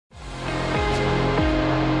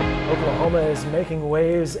Oklahoma is making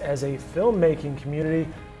waves as a filmmaking community.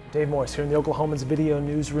 Dave Morris here in the Oklahoman's video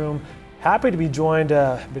newsroom. Happy to be joined,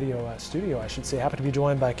 video studio I should say, happy to be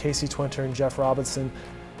joined by Casey Twenter and Jeff Robison,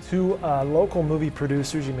 two local movie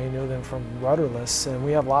producers. You may know them from Rudderless, and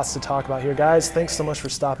we have lots to talk about here. Guys, thanks so much for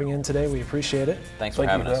stopping in today. We appreciate it. Thanks for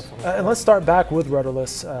having us. And let's start back with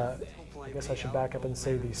Rudderless. I guess I should back up and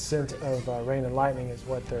say the Scent of Rain and Lightning is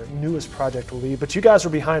what their newest project will be. But you guys are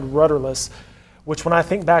behind Rudderless, which when I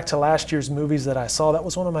think back to last year's movies that I saw, that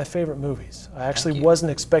was one of my favorite movies. I actually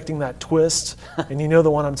wasn't expecting that twist, and you know the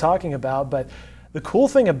one I'm talking about. But the cool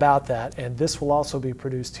thing about that, and this will also be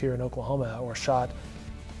produced here in Oklahoma or shot,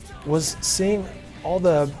 was seeing all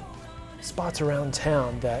the spots around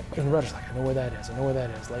town that in Rudderless, like I know where that is, I know where that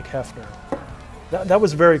is, Lake Hefner. That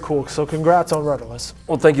was very cool, so congrats on Rudderless.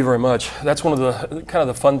 Well, thank you very much. That's one of the kind of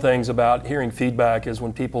the fun things about hearing feedback is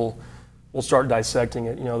when people will start dissecting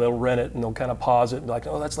it. You know, they'll rent it and they'll kind of pause it and like,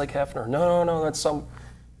 oh, that's Lake Hefner. No, that's some.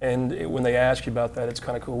 And when they ask you about that, it's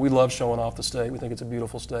kind of cool. We love showing off the state. We think it's a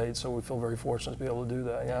beautiful state, so we feel very fortunate to be able to do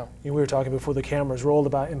that, yeah. We were talking before the cameras rolled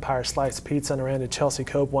about Empire Sliced Pizza, and I ran to Chelsea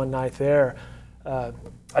Cope one night there. I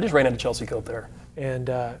just ran into Chelsea Cope there. And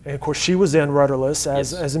of course, she was in Rudderless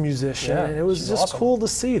as a musician, and it was just awesome. Cool to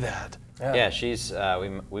see that. Yeah, she's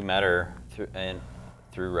we met her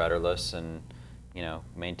through Rudderless, and you know,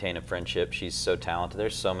 maintain a friendship. She's so talented.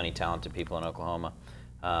 There's so many talented people in Oklahoma.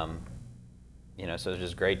 You know, so it's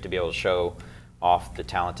just great to be able to show off the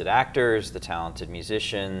talented actors, the talented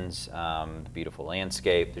musicians, the beautiful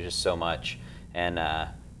landscape. There's just so much. And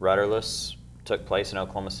Rudderless took place in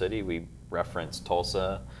Oklahoma City. We reference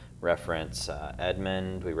Tulsa, reference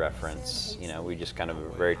Edmond, we reference, you know, we just kind of are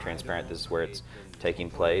very transparent. This is where it's taking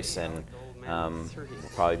place, and we'll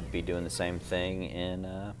probably be doing the same thing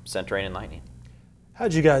in Scent of Rain and Lightning.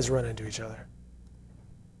 How'd you guys run into each other?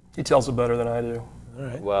 He tells it better than I do. All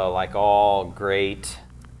right. Well, like all great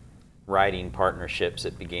writing partnerships,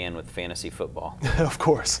 it began with fantasy football. Of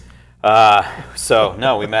course. So,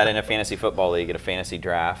 no, we met in a fantasy football league at a fantasy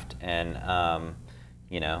draft, and,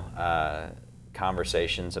 you know,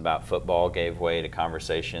 conversations about football gave way to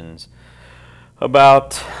conversations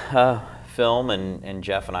about film, and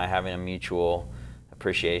Jeff and I having a mutual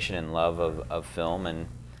appreciation and love of film. And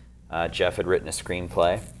Jeff had written a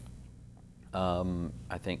screenplay,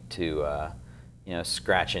 I think to you know,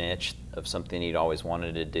 scratch an itch of something he'd always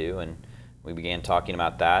wanted to do, and we began talking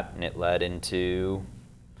about that, and it led into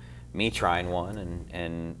me trying one,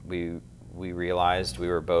 and we realized we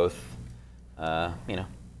were both you know,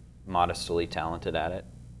 modestly talented at it,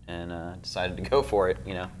 and decided to go for it,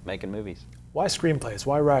 you know, making movies. Why screenplays?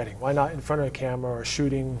 Why writing? Why not in front of a camera or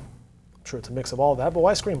shooting? I'm sure it's a mix of all of that, but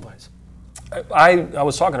why screenplays? I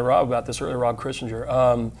was talking to Rob about this earlier, Rob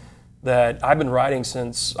Christinger, that I've been writing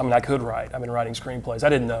since, I mean, I could write. I've been writing screenplays. I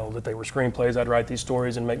didn't know that they were screenplays. I'd write these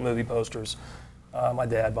stories and make movie posters. My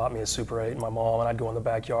dad bought me a Super 8 and my mom, and I'd go in the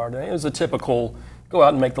backyard. And it was a typical, go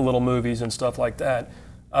out and make the little movies and stuff like that.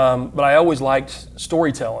 But I always liked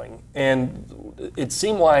storytelling, and it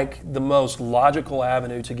seemed like the most logical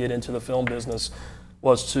avenue to get into the film business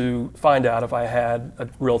was to find out if I had a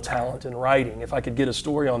real talent in writing. If I could get a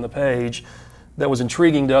story on the page that was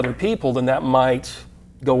intriguing to other people, then that might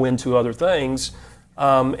go into other things.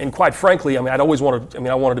 And quite frankly, I mean, I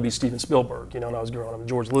wanted to be Steven Spielberg, you know, when I was growing up,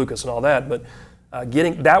 George Lucas and all that, but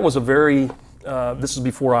that was a very, this is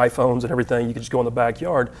before iPhones and everything, you could just go in the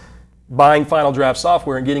backyard. Buying Final Draft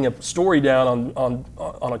software and getting a story down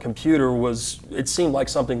on a computer it seemed like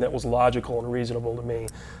something that was logical and reasonable to me.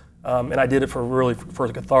 And I did it for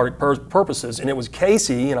cathartic purposes. And it was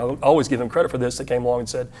Casey, and I always give him credit for this, that came along and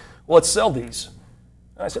said, well, let's sell these.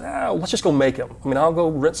 And I said, let's just go make them. I mean, I'll go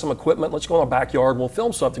rent some equipment, let's go in our backyard, we'll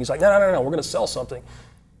film something. He's like, no, we're going to sell something.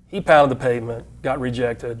 He pounded the pavement, got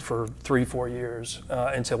rejected for 3-4 years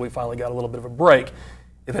until we finally got a little bit of a break.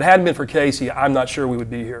 If it hadn't been for Casey, I'm not sure we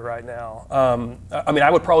would be here right now. I mean,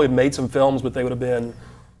 I would probably have made some films, but they would have been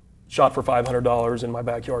shot for $500 in my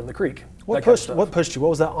backyard in the creek. What pushed you? What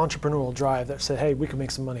was that entrepreneurial drive that said, hey, we can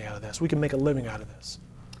make some money out of this, we can make a living out of this?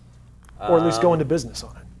 Or at least go into business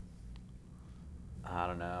on it? I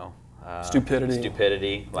don't know.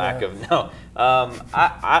 Stupidity. Lack of, no.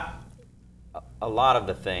 A lot of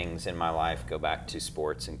the things in my life go back to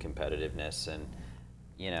sports and competitiveness, and,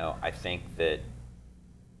 you know, I think that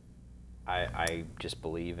I just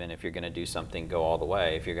believe in, if you're going to do something, go all the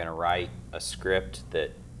way. If you're going to write a script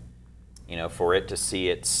that, you know, for it to see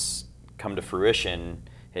its come to fruition,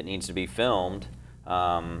 it needs to be filmed,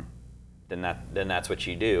 then that's what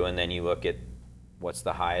you do. And then you look at what's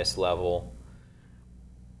the highest level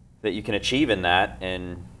that you can achieve in that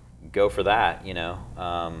and go for that, you know.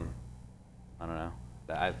 I don't know.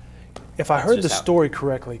 If I heard the story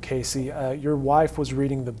correctly, Casey, your wife was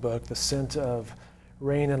reading the book, The Scent of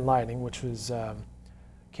Rain and Lightning, which was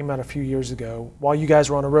came out a few years ago, while you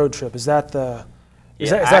guys were on a road trip. Is that the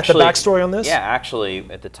is that the backstory on this? Yeah, actually,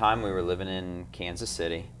 at the time we were living in Kansas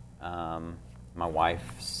City. My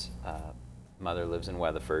wife's mother lives in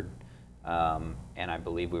Weatherford, and I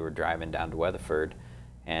believe we were driving down to Weatherford,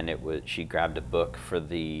 and she grabbed a book for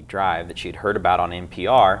the drive that she'd heard about on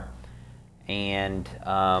NPR, and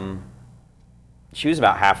she was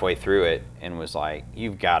about halfway through it and was like,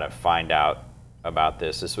 "You've got to find out about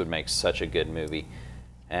this. This would make such a good movie."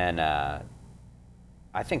 And I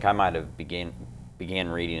think I might have began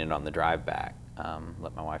reading it on the drive back.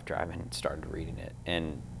 Let my wife drive and started reading it,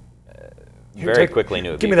 and very quickly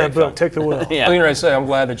knew it. Give me that book. Take the wheel. Yeah. I mean, I say I'm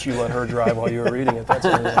glad that you let her drive while you were reading it. That's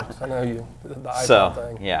I know you the iPhone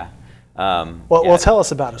thing. Yeah. Well, tell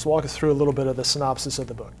us about it. Walk us through a little bit of the synopsis of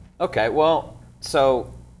the book. Okay. Well,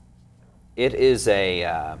 so it is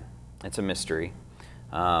it's a mystery,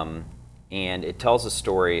 and it tells a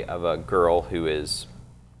story of a girl who is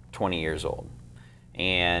 20 years old,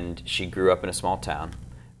 and she grew up in a small town,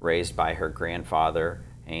 raised by her grandfather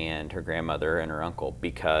and her grandmother and her uncle,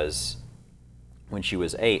 because when she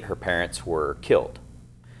was 8, her parents were killed.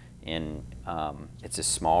 It's a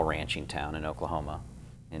small ranching town in Oklahoma.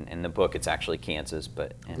 In the book, it's actually Kansas,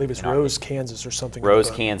 but I believe it's Rose, Kansas, or something. Rose,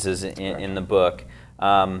 Kansas, in the book,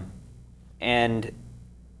 and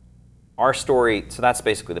our story. So that's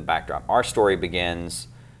basically the backdrop. Our story begins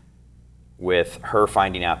with her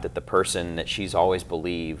finding out that the person that she's always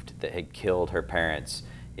believed that had killed her parents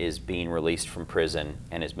is being released from prison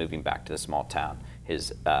and is moving back to the small town.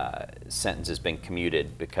 His sentence has been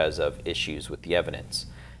commuted because of issues with the evidence.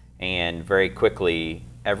 And very quickly,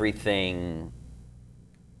 everything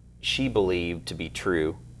she believed to be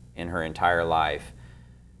true in her entire life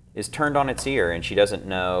is turned on its ear, and she doesn't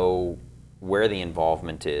know where the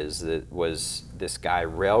involvement is. Was this guy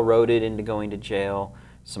railroaded into going to jail?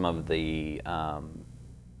 Some of the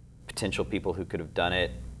potential people who could have done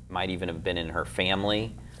it might even have been in her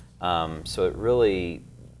family. So it really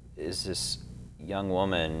is this young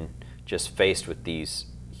woman just faced with these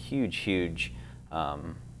huge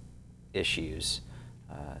issues,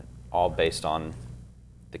 all based on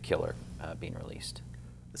the killer being released.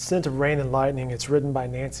 The Scent of Rain and Lightning, it's written by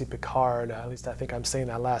Nancy Picard, at least I think I'm saying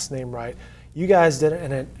that last name right. You guys did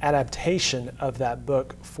an adaptation of that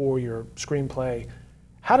book for your screenplay.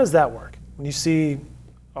 How does that work? When you see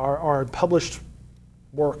our published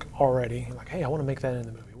work already, you're like, hey, I want to make that in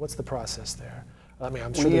the movie. What's the process there? I mean,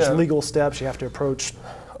 I'm sure there's legal steps you have to approach.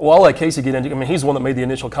 Well, I'll let Casey get into. I mean, he's the one that made the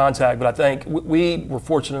initial contact, but I think we were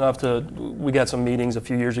fortunate enough we got some meetings a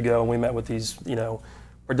few years ago, and we met with these,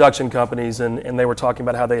 production companies, and they were talking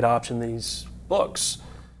about how they'd option these books,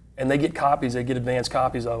 and they get advanced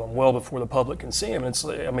copies of them well before the public can see them.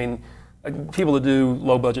 Like people that do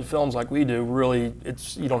low-budget films like we do, really,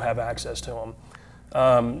 you don't have access to them.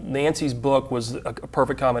 Nancy's book was a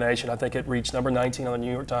perfect combination. I think it reached number 19 on the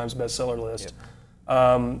New York Times bestseller list.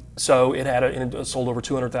 Yep. So it sold over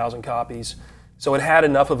 200,000 copies. So it had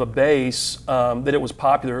enough of a base that it was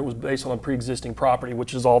popular. It was based on a pre-existing property,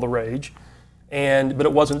 which is all the rage. But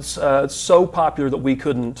it wasn't so popular that we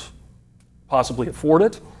couldn't possibly afford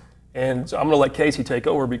it. And so I'm going to let Casey take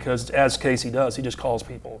over, because as Casey does, he just calls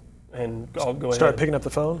people. And I'll go ahead. Start picking up the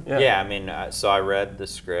phone? Yeah, so I read the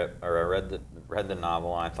script, or I read the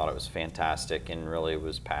novel, and I thought it was fantastic and really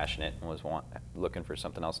was passionate and was looking for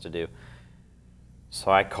something else to do. So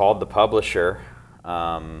I called the publisher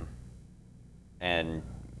and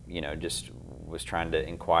just was trying to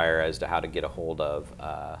inquire as to how to get a hold of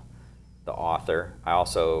the author.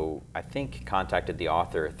 I think contacted the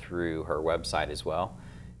author through her website as well,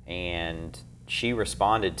 and she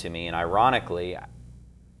responded to me, and ironically,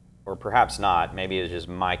 or perhaps not, maybe it was just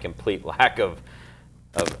my complete lack of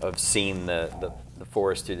seeing the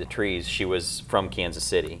forest through the trees. She was from Kansas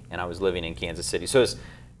City, and I was living in Kansas City. So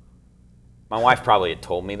my wife probably had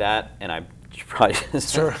told me that, and I probably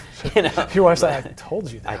just, sure. Your wife's like, I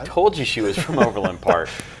told you that. I told you she was from Overland Park.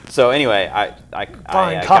 So anyway,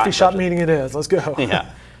 Fine, coffee shop meeting it is. Let's go.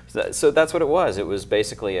 Yeah. So that's what it was. It was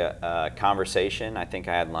basically a conversation. I think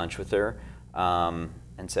I had lunch with her and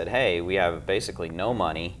said, hey, we have basically no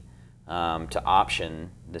money to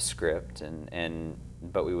option the script,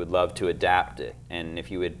 but we would love to adapt it. And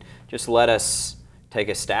if you would just let us take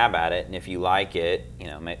a stab at it, and if you like it,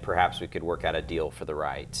 perhaps we could work out a deal for the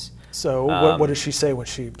rights. So what did she say when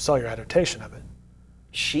she saw your adaptation of it?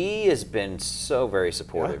 She has been so very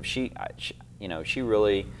supportive. Yeah. She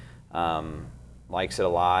really likes it a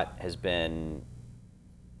lot. Has been,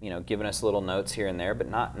 giving us little notes here and there, but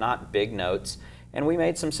not big notes. And we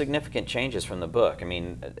made some significant changes from the book. I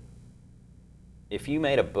mean, if you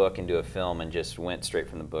made a book into a film and just went straight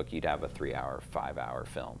from the book, you'd have a 3-hour, 5-hour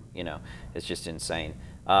film. You know, it's just insane.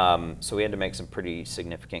 So we had to make some pretty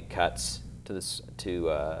significant cuts to this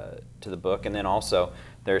to the book, and then also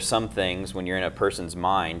there are some things when you're in a person's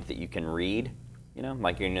mind that you can read. You know,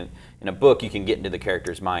 like in a book, you can get into the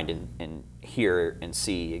character's mind and hear and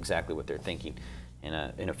see exactly what they're thinking. In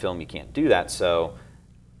a film, you can't do that. So,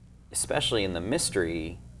 especially in the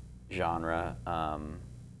mystery genre,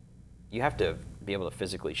 you have to be able to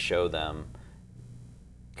physically show them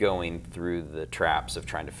going through the traps of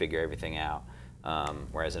trying to figure everything out.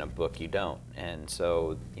 Whereas in a book, you don't. And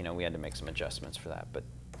so, you know, we had to make some adjustments for that. But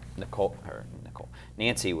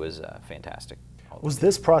Nancy was fantastic. Was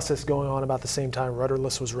this process going on about the same time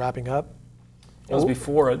Rudderless was wrapping up? It was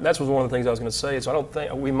before it. That was one of the things I was going to say. So I don't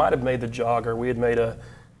think we might have made The Jogger. We had made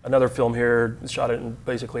another film here, shot it in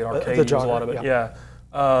basically an arcade. The Jogger, a lot of it, yeah.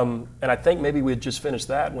 And I think maybe we had just finished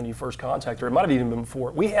that when you first contacted her. It might have even been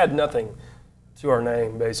before. We had nothing to our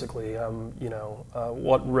name, basically. You know,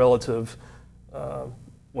 what relative,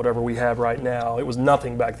 whatever we have right now, it was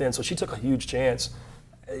nothing back then. So she took a huge chance,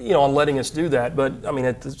 you know, on letting us do that. But I mean,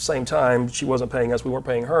 at the same time, she wasn't paying us. We weren't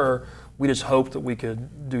paying her. We just hoped that we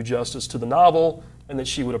could do justice to the novel and that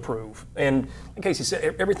she would approve. And like Casey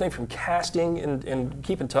said, everything from casting and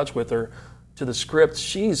keep in touch with her to the script,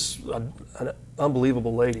 she's an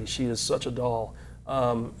unbelievable lady. She is such a doll.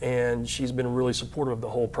 And she's been really supportive of the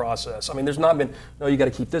whole process. I mean, there's not been, no, you got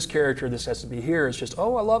to keep this character, this has to be here. It's just,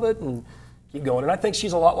 oh, I love it, and keep going. And I think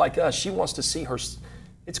she's a lot like us. She wants to see her,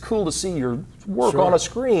 it's cool to see your work on a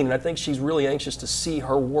screen. And I think she's really anxious to see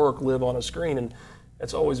her work live on a screen. And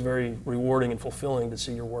it's always very rewarding and fulfilling to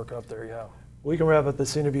see your work up there, yeah. We can wrap up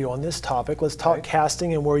this interview on this topic. Let's talk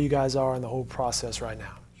casting and where you guys are in the whole process right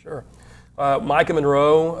now. Sure. Micah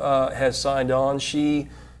Monroe has signed on. She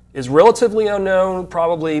is relatively unknown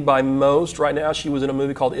probably by most. Right now she was in a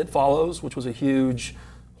movie called It Follows, which was a huge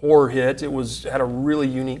horror hit. It had a really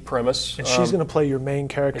unique premise. And she's going to play your main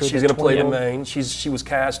character. She's going to play the main. She was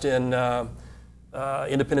cast in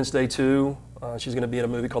Independence Day 2. She's going to be in a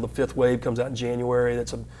movie called The Fifth Wave, comes out in January.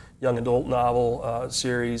 That's a young adult novel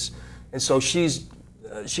series. And so she's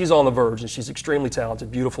on the verge, and she's extremely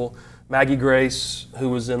talented, beautiful. Maggie Grace, who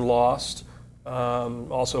was in Lost,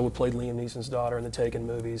 also played Liam Neeson's daughter in the Taken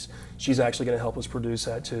movies. She's actually going to help us produce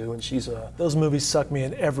that too, and she's a... Those movies suck me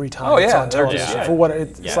in every time oh, it's yeah, on television. Yeah. For what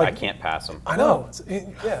it's like, I can't pass them. I know.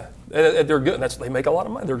 Yeah, and they're good. They make a lot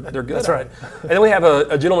of money. They're good. That's right. And then we have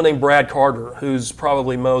a gentleman named Brad Carter, who's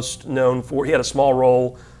probably most known for, he had a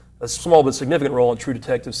small but significant role in True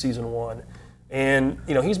Detective Season 1. And,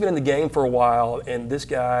 you know, he's been in the game for a while, and this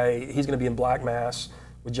guy, he's going to be in Black Mass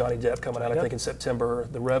with Johnny Depp coming out, I think, in September.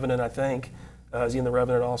 The Revenant, I think. Is he in The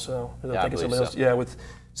Revenant also? Yeah, I believe so. Yeah,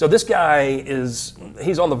 so this guy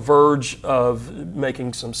he's on the verge of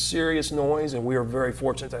making some serious noise, and we are very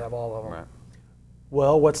fortunate to have all of them. Right.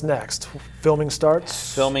 Well, what's next? Filming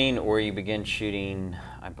starts? Filming, where you begin shooting,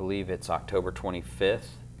 I believe it's October 25th,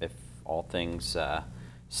 if all things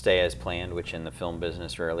stay as planned, which in the film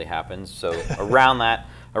business rarely happens. So around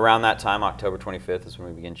that time, October 25th is when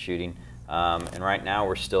we begin shooting. And right now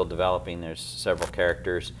we're still developing. There's several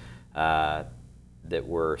characters that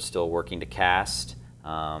we're still working to cast.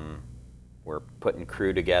 We're putting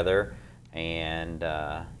crew together and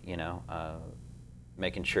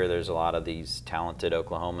making sure there's a lot of these talented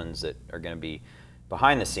Oklahomans that are going to be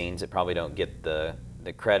behind the scenes that probably don't get the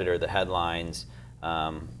credit or the headlines.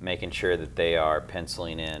 Making sure that they are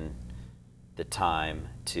penciling in the time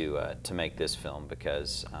to make this film,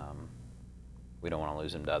 because we don't want to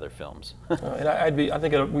lose them to other films. And I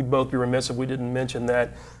think we'd both be remiss if we didn't mention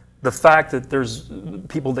that the fact that there's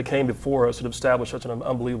people that came before us that have established such an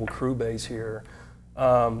unbelievable crew base here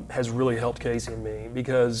has really helped Casey and me,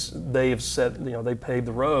 because they have they paved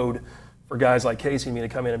the road for guys like Casey and me to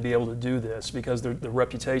come in and be able to do this, because the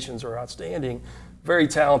reputations are outstanding. Very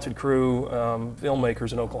talented crew,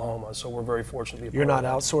 filmmakers in Oklahoma, so we're very fortunate to be a part You're not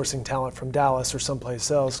of that. outsourcing talent from Dallas or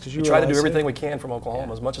someplace else, because you try to do everything we can from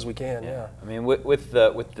Oklahoma, as much as we can. Yeah. I mean, with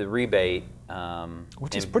the rebate,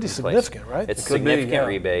 which is pretty significant, right? It's a significant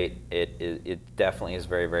rebate. It definitely is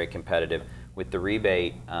very, very competitive. With the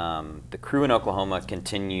rebate, the crew in Oklahoma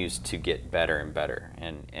continues to get better and better,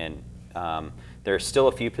 and there are still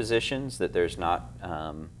a few positions that there's not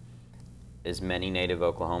as many native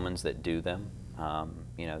Oklahomans that do them.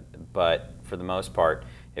 But for the most part,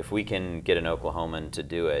 if we can get an Oklahoman to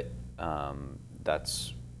do it,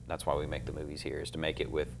 that's why we make the movies here, is to make it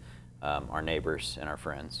with our neighbors and our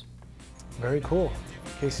friends. Very cool.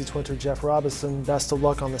 Casey Twenter, Jeff Robison, best of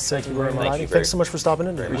luck on the set. Thank you very much. Thanks so much for stopping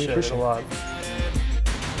in today. We appreciate it a lot.